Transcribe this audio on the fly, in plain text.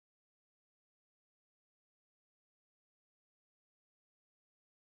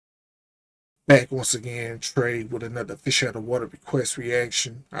Back once again, Trey, with another Fish Out of Water request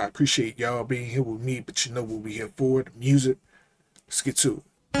reaction. I appreciate y'all being here with me, but you know what we here for, the music. Let's get to it.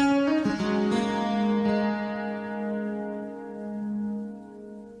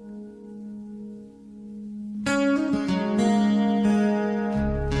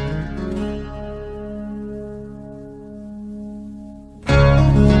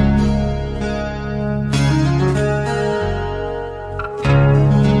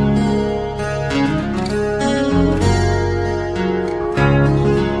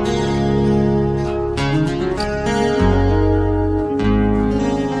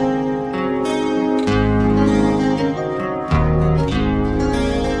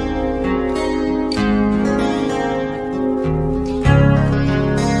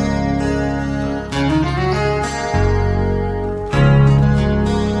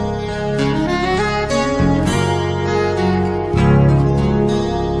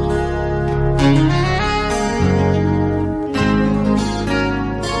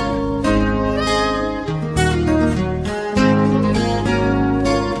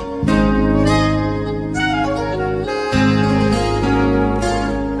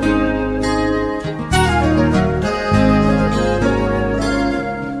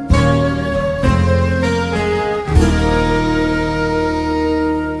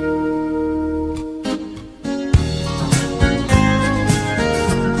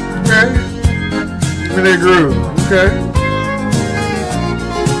 Give me that groove. Okay.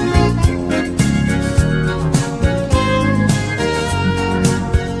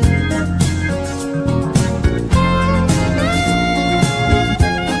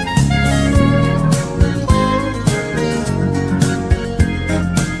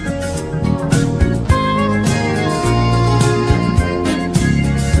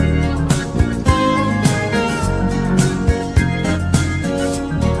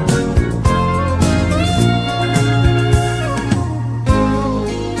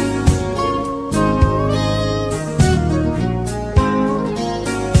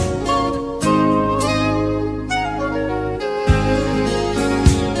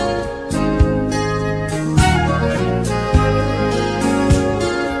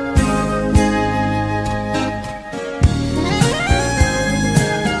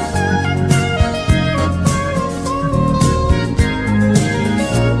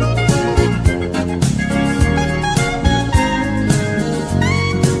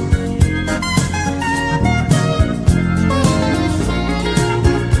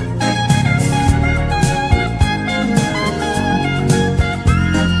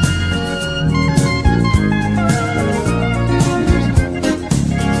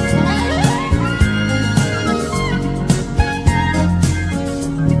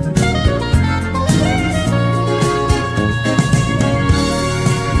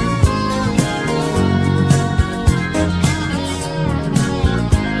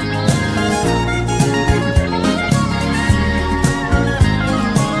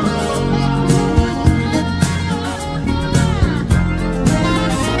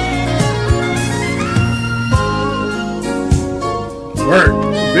 Work.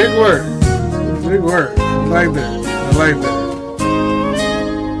 Big work. Big work. I like that. I like that.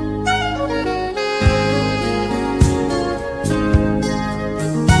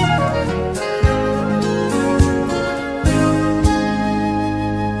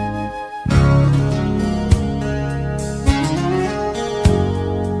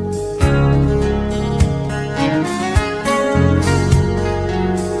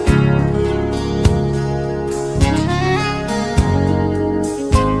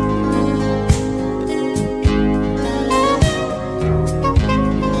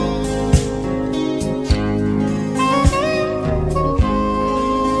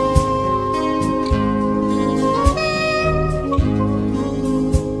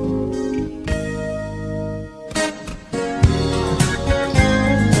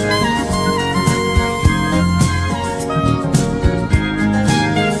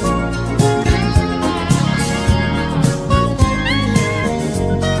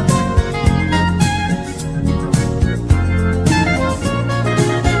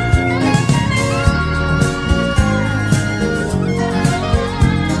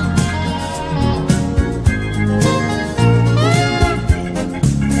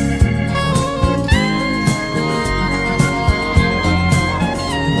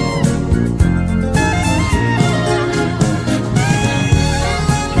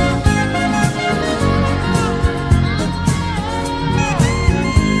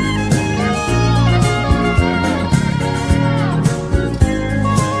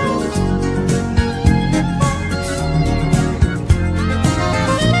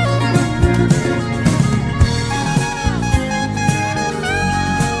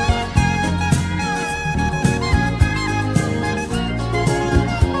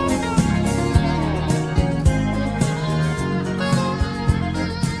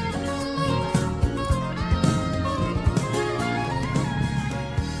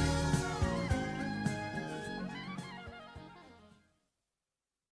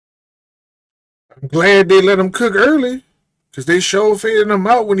 I'm glad they let him cook early, because they showed fading him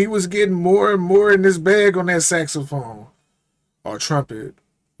out when he was getting more and more in his bag on that saxophone or trumpet,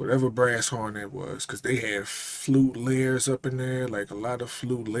 whatever brass horn it was, because they had flute layers up in there, like a lot of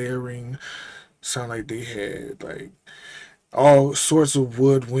flute layering. Sound like they had like all sorts of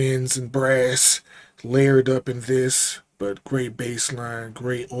woodwinds and brass layered up in this. But great bass line,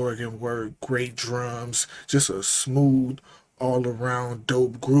 great organ work, great drums, just a smooth, all around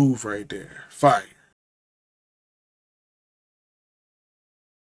dope groove right there. Fire.